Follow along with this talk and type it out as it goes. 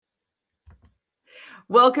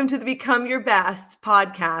Welcome to the Become Your Best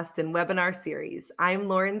podcast and webinar series. I'm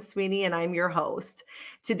Lauren Sweeney and I'm your host.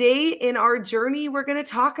 Today in our journey, we're going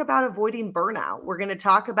to talk about avoiding burnout. We're going to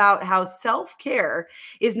talk about how self-care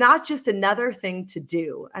is not just another thing to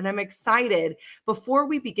do. And I'm excited. Before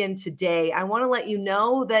we begin today, I want to let you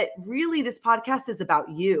know that really this podcast is about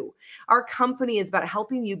you. Our company is about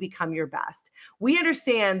helping you become your best. We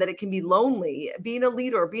understand that it can be lonely being a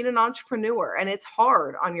leader, being an entrepreneur, and it's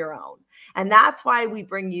hard on your own. And that's why we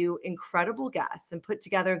bring you incredible guests and put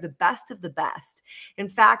together the best of the best. In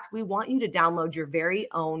fact, we want you to download your very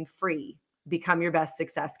own free Become Your Best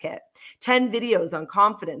Success Kit. 10 videos on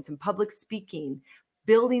confidence and public speaking,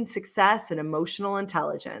 building success and emotional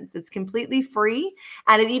intelligence. It's completely free,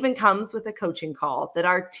 and it even comes with a coaching call that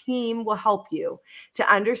our team will help you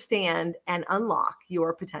to understand and unlock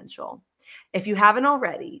your potential. If you haven't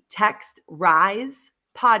already, text RISE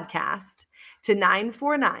podcast to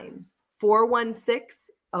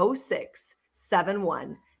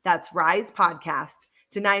 949-416-0671. That's RISE Podcast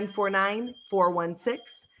to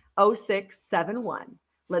 949-416-0671.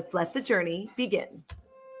 Let's let the journey begin.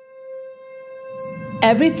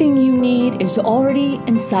 Everything you need is already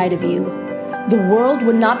inside of you. The world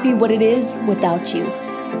would not be what it is without you.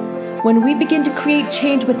 When we begin to create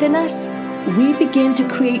change within us, we begin to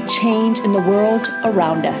create change in the world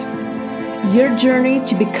around us. Your journey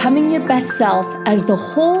to becoming your best self as the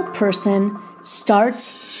whole person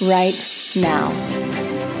starts right now.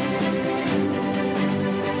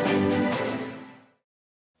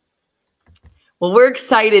 Well, we're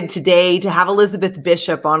excited today to have Elizabeth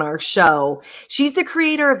Bishop on our show. She's the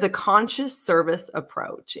creator of the Conscious Service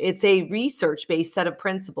Approach. It's a research-based set of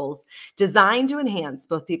principles designed to enhance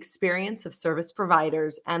both the experience of service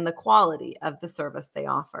providers and the quality of the service they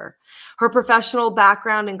offer. Her professional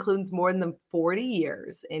background includes more than 40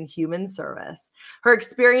 years in human service. Her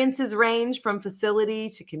experiences range from facility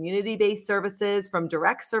to community-based services, from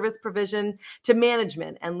direct service provision to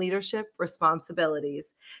management and leadership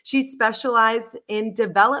responsibilities. She specialized in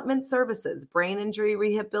development services, brain injury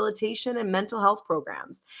rehabilitation, and mental health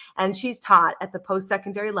programs. And she's taught at the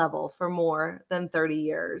post-secondary level for more than 30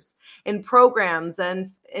 years in programs, and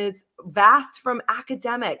it's vast from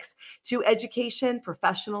academics to education,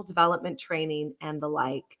 professional development training, and the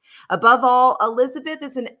like. Above all, Elizabeth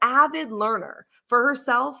is an avid learner for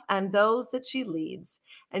herself and those that she leads.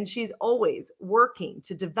 And she's always working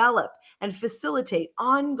to develop and facilitate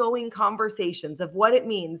ongoing conversations of what it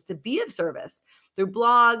means to be of service through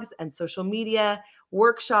blogs and social media,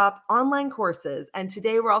 workshop, online courses. And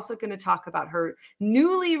today we're also going to talk about her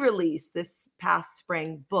newly released this past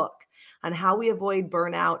spring book on how we avoid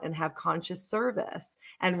burnout and have conscious service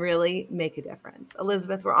and really make a difference.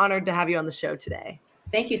 Elizabeth, we're honored to have you on the show today.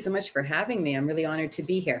 Thank you so much for having me. I'm really honored to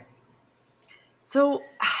be here. So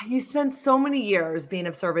you spent so many years being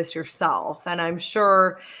of service yourself, and I'm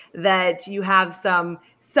sure that you have some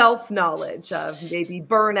self-knowledge of maybe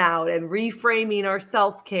burnout and reframing our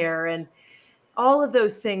self-care and all of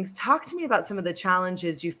those things. Talk to me about some of the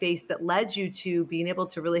challenges you faced that led you to being able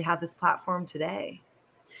to really have this platform today.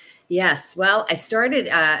 Yes. Well, I started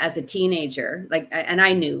as a teenager, and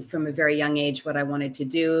I knew from a very young age what I wanted to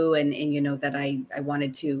do, and that I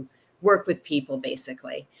wanted to work with people,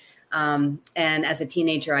 basically. And as a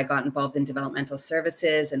teenager, I got involved in developmental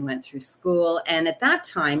services and went through school. And at that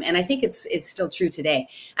time, and I think it's still true today,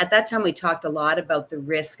 at that time, we talked a lot about the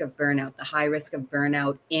risk of burnout, the high risk of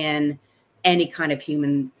burnout in any kind of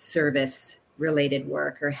human service related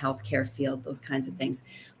work or healthcare field, those kinds of things.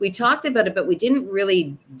 We talked about it, but we didn't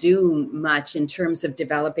really do much in terms of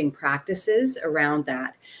developing practices around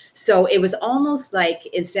that. So it was almost like,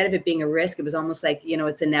 instead of it being a risk, it was almost like,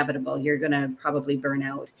 it's inevitable. You're going to probably burn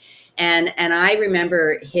out. And I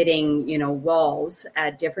remember hitting, walls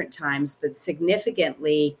at different times, but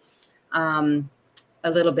significantly a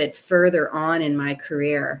little bit further on in my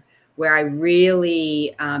career, where I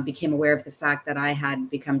really became aware of the fact that I had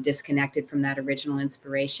become disconnected from that original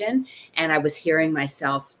inspiration. And I was hearing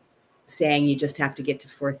myself saying, you just have to get to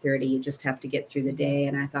 4:30, you just have to get through the day.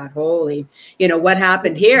 And I thought, holy, what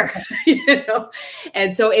happened here?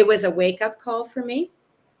 And so it was a wake-up call for me.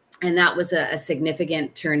 And that was a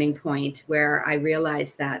significant turning point where I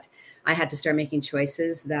realized that I had to start making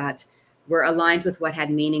choices that were aligned with what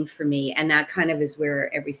had meaning for me. And that kind of is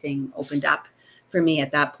where everything opened up for me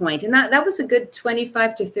at that point. And that was a good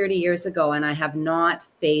 25 to 30 years ago. And I have not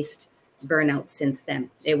faced burnout since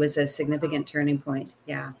then. It was a significant turning point.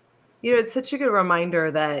 Yeah. It's such a good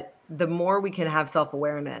reminder that the more we can have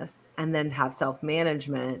self-awareness and then have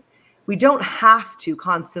self-management, we don't have to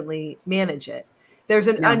constantly manage it. There's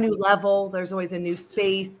a new level. There's always a new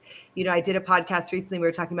space. I did a podcast recently. We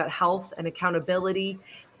were talking about health and accountability.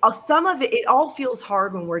 Some of it all feels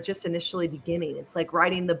hard when we're just initially beginning. It's like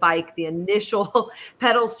riding the bike. The initial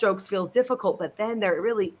pedal strokes feels difficult, but then there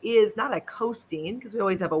really is not a coasting, because we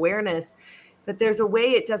always have awareness, but there's a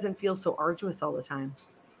way it doesn't feel so arduous all the time.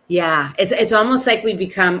 Yeah, it's almost like we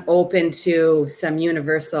become open to some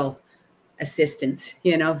universal assistance,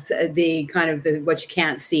 the kind of what you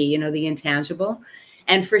can't see, the intangible.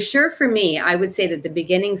 And for sure, for me, I would say that the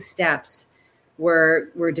beginning steps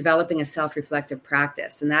were developing a self-reflective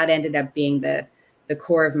practice. And that ended up being the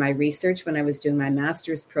core of my research when I was doing my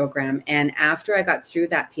master's program. And after I got through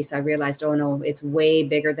that piece, I realized, oh no, it's way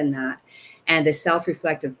bigger than that. And the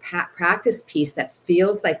self-reflective practice piece that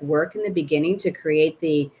feels like work in the beginning to create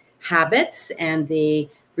the habits and the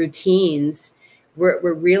routines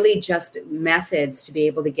were really just methods to be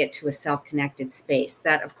able to get to a self-connected space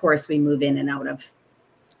that, of course, we move in and out of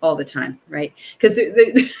all the time, right? Because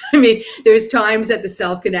there's times that the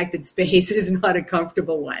self-connected space is not a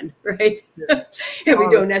comfortable one, right? Yeah. And we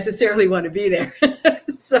don't necessarily want to be there.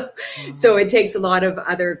 So it takes a lot of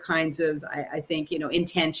other kinds of, I think,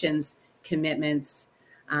 intentions, commitments,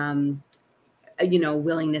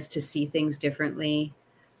 willingness to see things differently,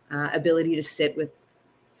 ability to sit with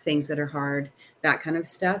things that are hard, that kind of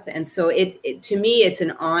stuff. And so it to me, it's an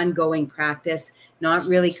ongoing practice, not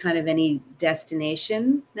really kind of any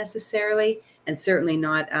destination necessarily, and certainly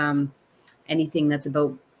not anything that's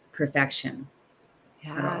about perfection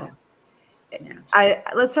at all. Yeah.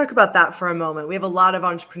 Let's talk about that for a moment. We have a lot of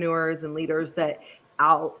entrepreneurs and leaders that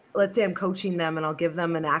let's say I'm coaching them and I'll give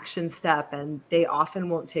them an action step, and they often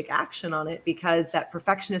won't take action on it because that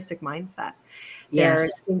perfectionistic mindset. Yes. They're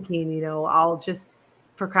thinking, I'll just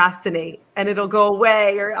procrastinate and it'll go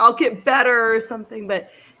away, or I'll get better or something.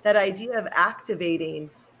 But that idea of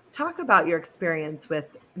activating, talk about your experience with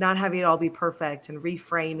not having it all be perfect and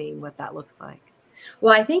reframing what that looks like.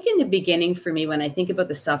 Well, I think in the beginning for me, when I think about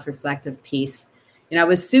the self-reflective piece, I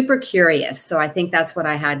was super curious. So I think that's what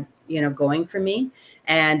I had, going for me,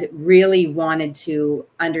 and really wanted to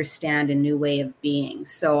understand a new way of being.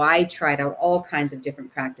 So I tried out all kinds of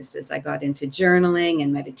different practices. I got into journaling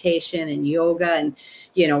and meditation and yoga and,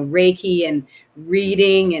 Reiki and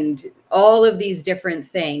reading and all of these different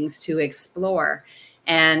things to explore.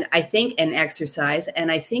 And I think, and exercise. And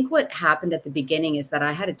I think what happened at the beginning is that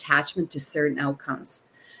I had attachment to certain outcomes.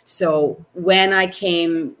 So when I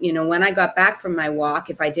came, when I got back from my walk,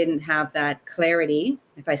 if I didn't have that clarity,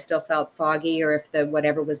 if I still felt foggy, or if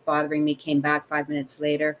whatever was bothering me came back 5 minutes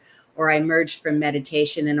later, or I emerged from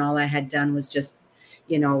meditation and all I had done was just,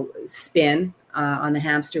 spin on the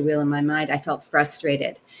hamster wheel in my mind, I felt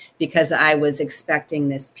frustrated because I was expecting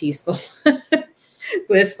this peaceful,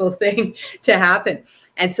 blissful thing to happen.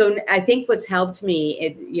 And so I think what's helped me,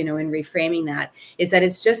 in reframing that, is that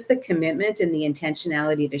it's just the commitment and the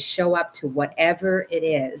intentionality to show up to whatever it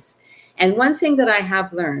is. And one thing that I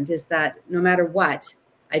have learned is that no matter what,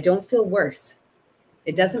 I don't feel worse.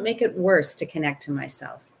 It doesn't make it worse to connect to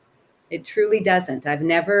myself. It truly doesn't. I've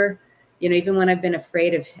never, even when I've been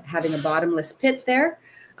afraid of having a bottomless pit there,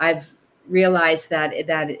 I've realized that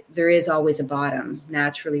there is always a bottom,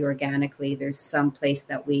 naturally, organically. There's some place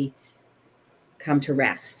that we come to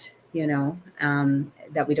rest,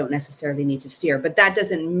 that we don't necessarily need to fear. But that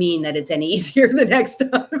doesn't mean that it's any easier the next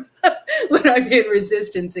time when I'm in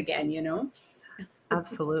resistance again,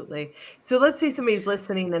 Absolutely. So let's say somebody's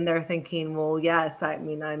listening and they're thinking, well, yes,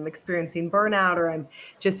 I'm experiencing burnout, or I'm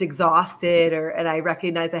just exhausted, and I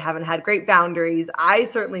recognize I haven't had great boundaries. I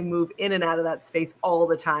certainly move in and out of that space all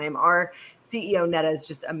the time. Our CEO, Netta, is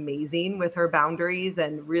just amazing with her boundaries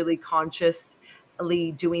and really consciously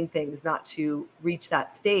doing things not to reach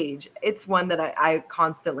that stage. It's one that I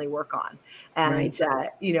constantly work on. And,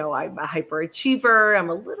 right. I'm a hyperachiever. I'm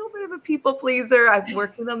a little bit of a people pleaser. I'm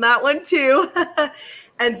working on that one too.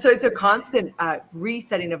 And so it's a constant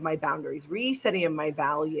resetting of my boundaries, resetting of my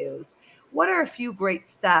values. What are a few great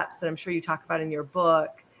steps that I'm sure you talk about in your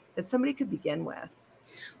book that somebody could begin with?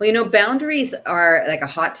 Well, boundaries are like a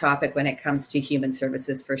hot topic when it comes to human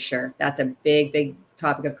services, for sure. That's a big, big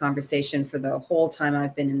topic of conversation for the whole time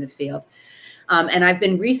I've been in the field. And I've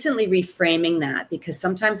been recently reframing that, because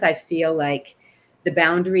sometimes I feel like the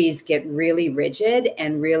boundaries get really rigid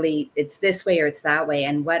and really it's this way or it's that way.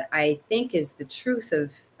 And what I think is the truth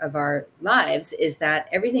of our lives is that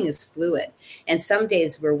everything is fluid. And some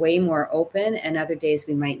days we're way more open and other days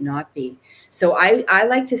we might not be. So I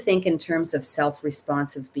like to think in terms of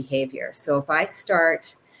self-responsive behavior. So if I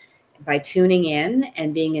start by tuning in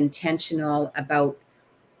and being intentional about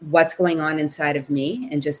what's going on inside of me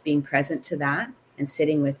and just being present to that and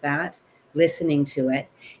sitting with that, listening to it,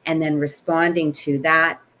 and then responding to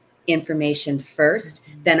that information first,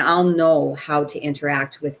 then I'll know how to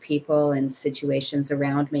interact with people and situations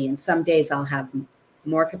around me. And some days I'll have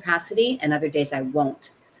more capacity and other days I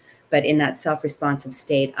won't. But in that self-responsive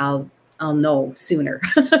state, I'll know sooner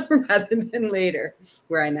rather than later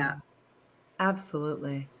where I'm at.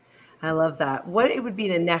 Absolutely. I love that. What it would be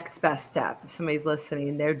the next best step if somebody's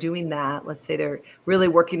listening, they're doing that. Let's say they're really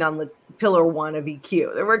working on pillar 1 of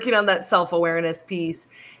EQ. They're working on that self-awareness piece.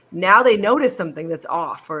 Now they notice something that's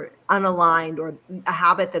off or unaligned or a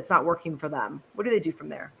habit that's not working for them. What do they do from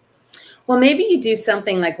there? Well, maybe you do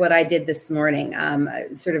something like what I did this morning.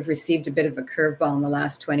 I sort of received a bit of a curveball in the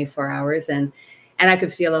last 24 hours and I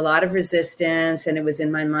could feel a lot of resistance, and it was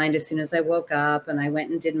in my mind as soon as I woke up, and I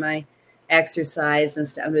went and did my exercise and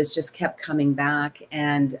stuff. It was just kept coming back,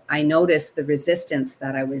 and I noticed the resistance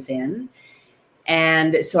that I was in.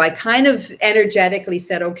 And so I kind of energetically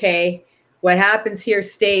said, okay, what happens here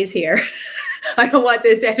stays here. I don't want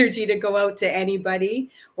this energy to go out to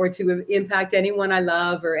anybody or to impact anyone I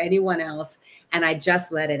love or anyone else. And I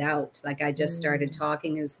just let it out. Like I just started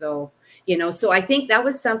talking as though, so I think that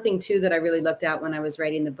was something too that I really looked at when I was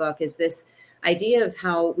writing the book, is this idea of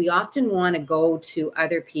how we often want to go to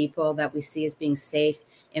other people that we see as being safe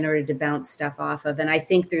in order to bounce stuff off of. And I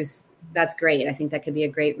think that's great. I think that could be a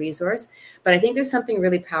great resource. But I think there's something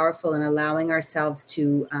really powerful in allowing ourselves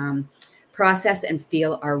to process and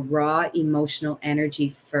feel our raw emotional energy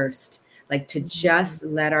first, like to just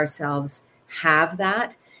let ourselves have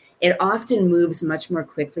that. It often moves much more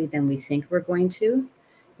quickly than we think we're going to.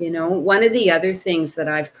 One of the other things that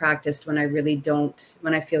I've practiced when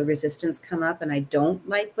I feel resistance come up and I don't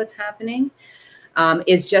like what's happening,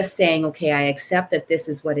 is just saying, okay, I accept that this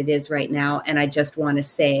is what it is right now. And I just want to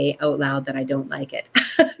say out loud that I don't like it,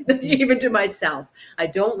 even to myself. I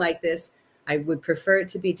don't like this. I would prefer it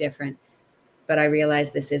to be different, but I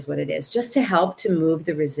realize this is what it is, just to help to move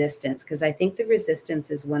the resistance. Because I think the resistance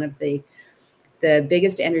is one of the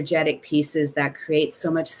biggest energetic pieces that creates so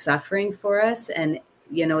much suffering for us. And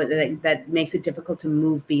that makes it difficult to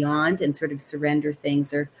move beyond and sort of surrender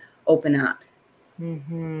things or open up.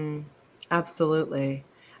 Mm-hmm. Absolutely.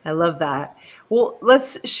 I love that. Well,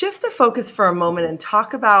 let's shift the focus for a moment and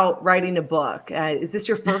talk about writing a book. Is this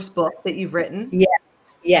your first book that you've written?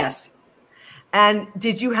 Yes. And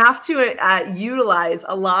did you have to utilize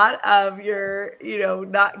a lot of your,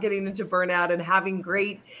 not getting into burnout and having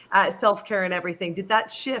great self-care and everything? Did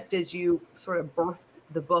that shift as you sort of birthed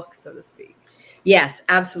the book, so to speak? Yes,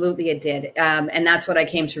 absolutely it did. And that's what I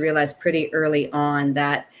came to realize pretty early on,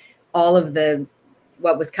 that all of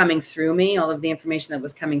what was coming through me, all of the information that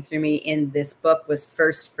was coming through me in this book was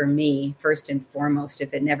first for me, first and foremost.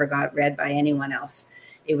 If it never got read by anyone else,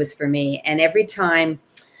 it was for me. And every time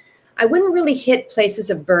I wouldn't really hit places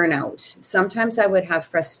of burnout. Sometimes I would have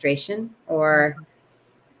frustration or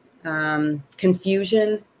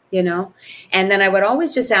confusion, and then I would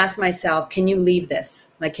always just ask myself, can you leave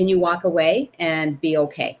this? Like, can you walk away and be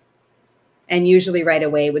okay? And usually right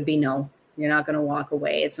away it would be no, you're not going to walk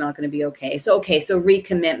away. It's not going to be okay. So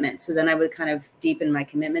recommitment. So then I would kind of deepen my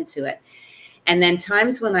commitment to it. And then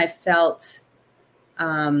times when I felt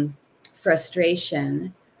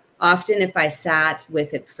frustration, often if I sat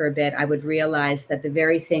with it for a bit, I would realize that the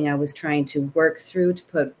very thing I was trying to work through to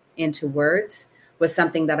put into words was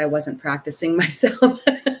something that I wasn't practicing myself.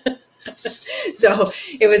 So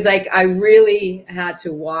it was like I really had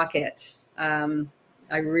to walk it.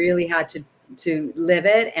 I really had to live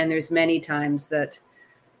it. And there's many times that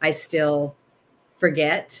I still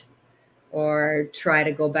forget or try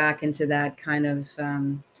to go back into that kind of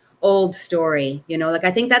old story. Like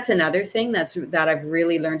I think that's another thing that I've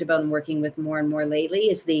really learned about and working with more and more lately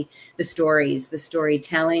is the stories, the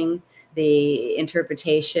storytelling, the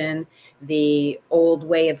interpretation, the old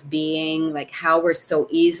way of being, like how we're so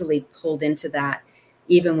easily pulled into that,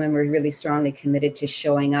 even when we're really strongly committed to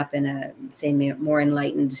showing up in a, say, more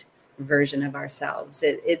enlightened version of ourselves.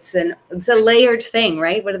 It's a layered thing,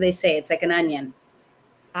 right? What do they say? It's like an onion.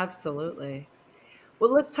 Absolutely.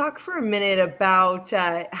 Well, let's talk for a minute about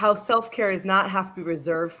how self-care does not have to be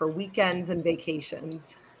reserved for weekends and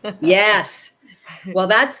vacations. Yes. Well,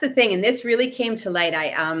 that's the thing. And this really came to light.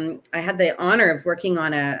 I had the honor of working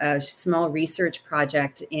on a small research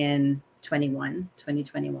project in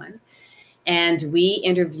 2021. And we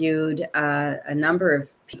interviewed a number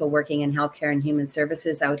of people working in healthcare and human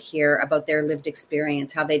services out here about their lived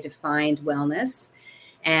experience, how they defined wellness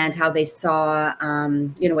and how they saw,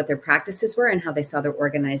 what their practices were and how they saw their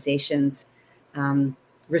organizations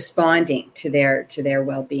responding to their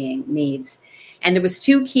well-being needs. And there was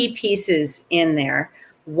two key pieces in there.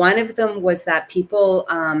 One of them was that people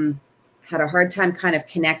had a hard time kind of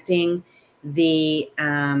connecting the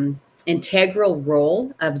integral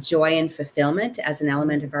role of joy and fulfillment as an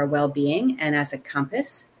element of our well-being and as a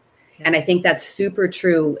compass. And I think that's super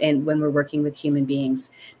true when we're working with human beings,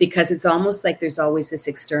 because it's almost like there's always this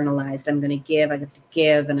externalized, I'm going to give, I have to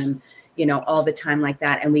give, and I'm, all the time like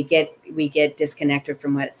that. And we get disconnected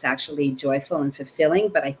from what's actually joyful and fulfilling.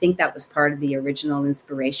 But I think that was part of the original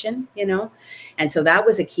inspiration, And so that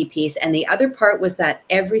was a key piece. And the other part was that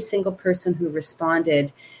every single person who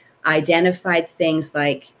responded identified things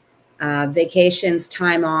like vacations,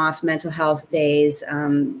 time off, mental health days,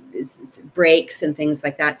 breaks and things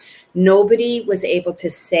like that. Nobody was able to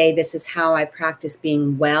say, this is how I practice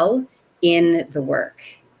being well in the work.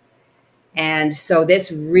 And so this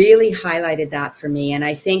really highlighted that for me. And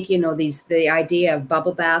I think, the idea of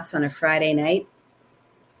bubble baths on a Friday night,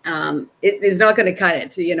 it is not going to cut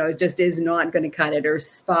it. It just is not going to cut it. Or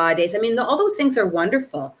spa days. I mean, all those things are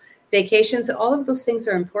wonderful. Vacations, all of those things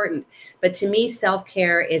are important. But to me,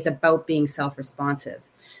 self-care is about being self-responsive.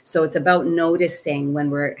 So it's about noticing when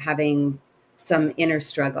we're having some inner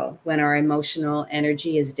struggle, when our emotional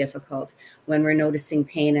energy is difficult, when we're noticing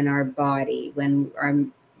pain in our body, when our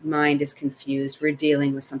mind is confused, we're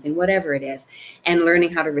dealing with something, whatever it is, and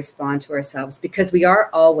learning how to respond to ourselves, because we are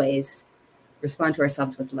always respond to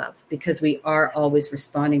ourselves with love, because we are always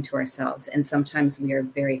responding to ourselves. And sometimes we are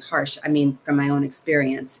very harsh. I mean, from my own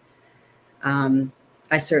experience,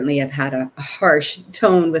 I certainly have had a harsh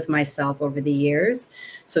tone with myself over the years.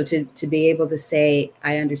 So to be able to say,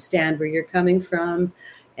 I understand where you're coming from,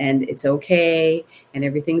 and it's okay, and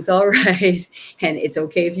everything's all right, and it's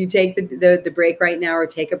okay if you take the break right now, or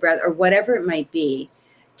take a breath, or whatever it might be,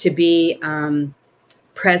 to be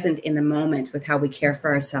present in the moment with how we care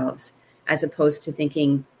for ourselves, as opposed to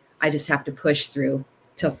thinking, I just have to push through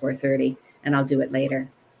till 4:30 and I'll do it later.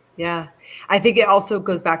 Yeah. I think it also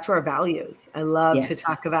goes back to our values. I love to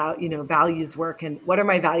talk about, values work, and what are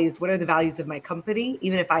my values? What are the values of my company?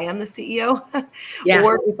 Even if I am the CEO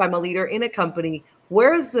or if I'm a leader in a company,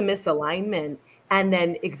 where is the misalignment? And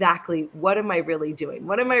then exactly, what am I really doing?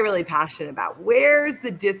 What am I really passionate about? Where's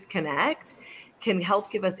the disconnect? Can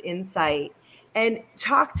help give us insight. And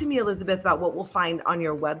talk to me, Elizabeth, about what we'll find on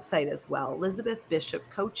your website as well. Elizabeth Bishop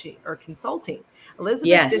Coaching or Consulting,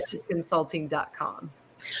 ElizabethBishopConsulting.com.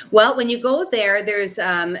 Well, when you go there, there's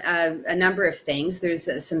a number of things. There's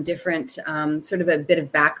some different sort of a bit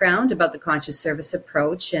of background about the conscious service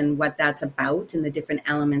approach and what that's about and the different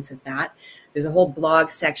elements of that. There's a whole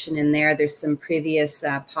blog section in there. There's some previous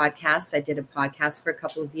podcasts. I did a podcast for a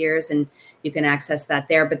couple of years, and you can access that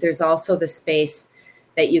there. But there's also the space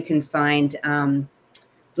that you can find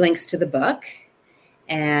links to the book,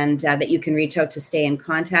 and that you can reach out to stay in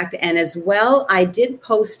contact. And as well, I did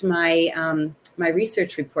post my my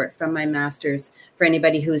research report from my master's for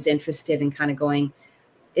anybody who's interested in kind of going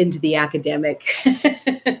into the academic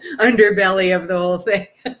underbelly of the whole thing.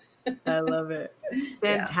 I love it.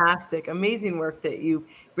 Fantastic. Yeah. Amazing work that you've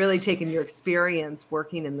really taken your experience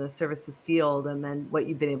working in the services field and then what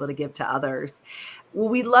you've been able to give to others. Well,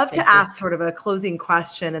 we'd love to ask sort of a closing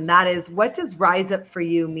question, and that is, what does Rise Up for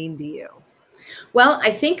You mean to you? Well,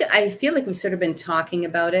 I feel like we've sort of been talking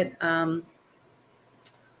about it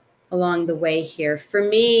along the way here. For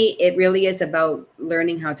me, it really is about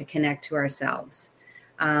learning how to connect to ourselves,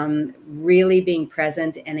 really being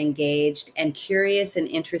present and engaged and curious and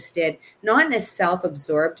interested, not in a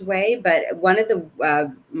self-absorbed way, but one of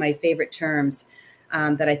the my favorite terms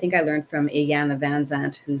that I think I learned from Iyanla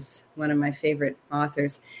Vanzant, who's one of my favorite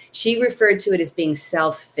authors. She referred to it as being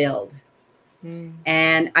self-filled.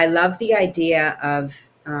 And I love the idea of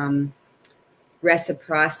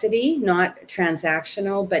reciprocity, not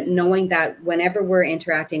transactional, but knowing that whenever we're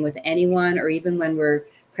interacting with anyone, or even when we're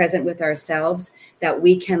present with ourselves, that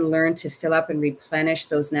we can learn to fill up and replenish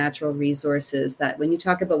those natural resources. That when you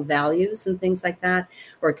talk about values and things like that,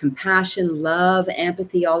 or compassion, love,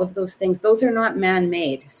 empathy, all of those things, those are not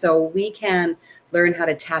man-made. So we can learn how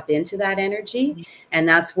to tap into that energy. And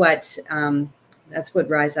that's what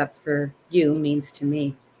Rise Up for You means to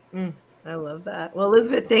me. I love that. Well,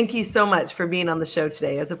 Elizabeth, thank you so much for being on the show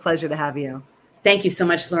today. It was a pleasure to have you. Thank you so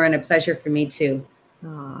much, Lauren. A pleasure for me too.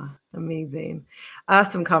 Amazing.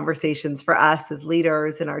 Awesome conversations for us as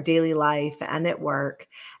leaders in our daily life and at work.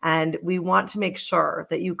 And we want to make sure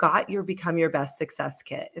that you got your Become Your Best Success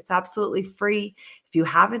Kit. It's absolutely free. If you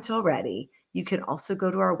haven't already, you can also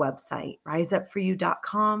go to our website,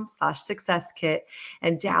 riseupforyou.com/success kit,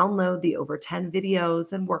 and download the over 10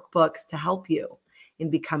 videos and workbooks to help you in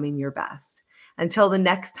becoming your best. Until the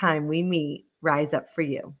next time we meet, rise up for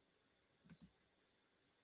you.